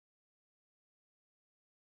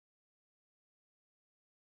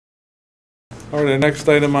All right, the next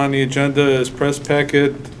item on the agenda is Press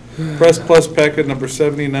Plus Packet number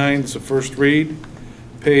 79. It's the first read,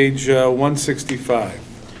 page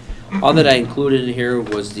 165. All that I included in here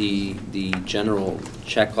was the general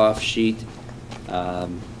checkoff sheet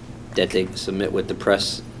that they submit with the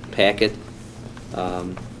press packet.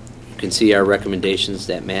 You can see our recommendations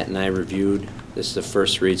that Matt and I reviewed. This is the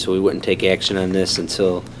first read, so we wouldn't take action on this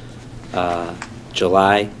until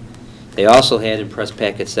July. They also had in Press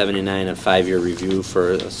Packet 79 a 5-year review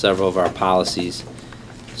for several of our policies.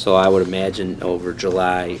 So I would imagine over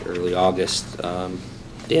July, early August,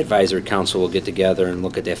 the advisory council will get together and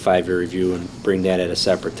look at that 5-year review and bring that at a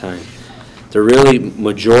separate time. The really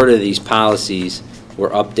majority of these policies were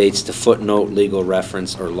updates to footnote, legal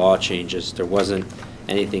reference, or law changes. There wasn't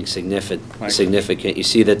anything significant. You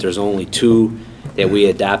see that there's only 2 that we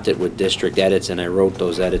adopted with district edits, and I wrote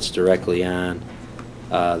those edits directly on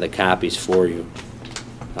the copies for you,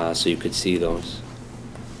 so you could see those.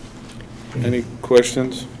 Any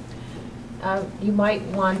questions? You might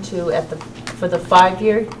want to, for the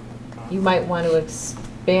 5-year, you might want to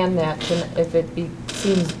expand that to, if it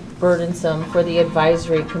seems burdensome for the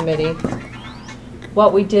advisory committee.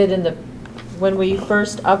 What we did when we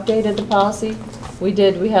first updated the policy,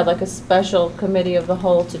 we had like a special committee of the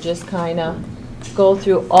whole to just kind of go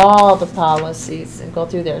through all the policies and go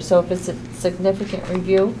through there. So if it's a significant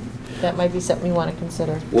review, that might be something you want to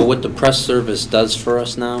consider. Well, what the press service does for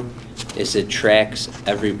us now is it tracks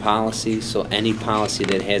every policy, so any policy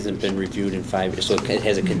that hasn't been reviewed in 5 years, so it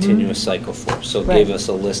has a continuous cycle for us. So it gave us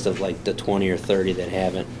a list of like the 20 or 30 that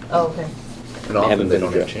haven't. Oh, okay. And often they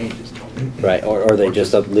don't have changes. Right, or they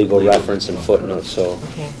just have legal reference and footnotes. So.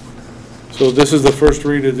 Okay. So this is the first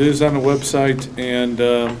read. It is on the website,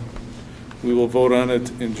 and we will vote on it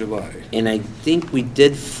in July. And I think we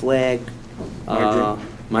did flag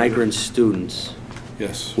migrant students.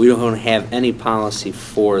 Yes. We don't have any policy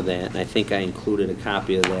for that, and I think I included a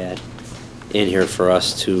copy of that in here for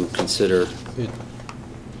us to consider.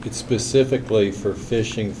 It's specifically for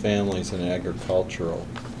fishing families and agricultural.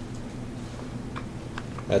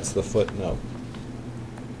 That's the footnote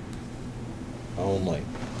only.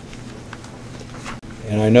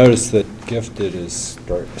 And I noticed that gifted is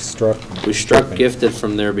struck. We struck gifted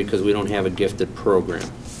from there because we don't have a gifted program.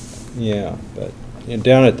 Yeah, but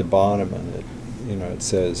down at the bottom of it, it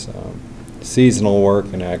says seasonal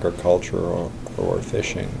work in agriculture or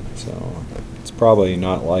fishing. So it's probably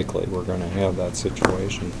not likely we're going to have that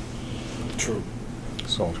situation. True.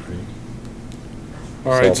 Salt Creek.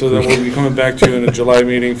 All right, so then we'll be coming back to you in a July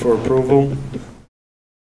meeting for approval.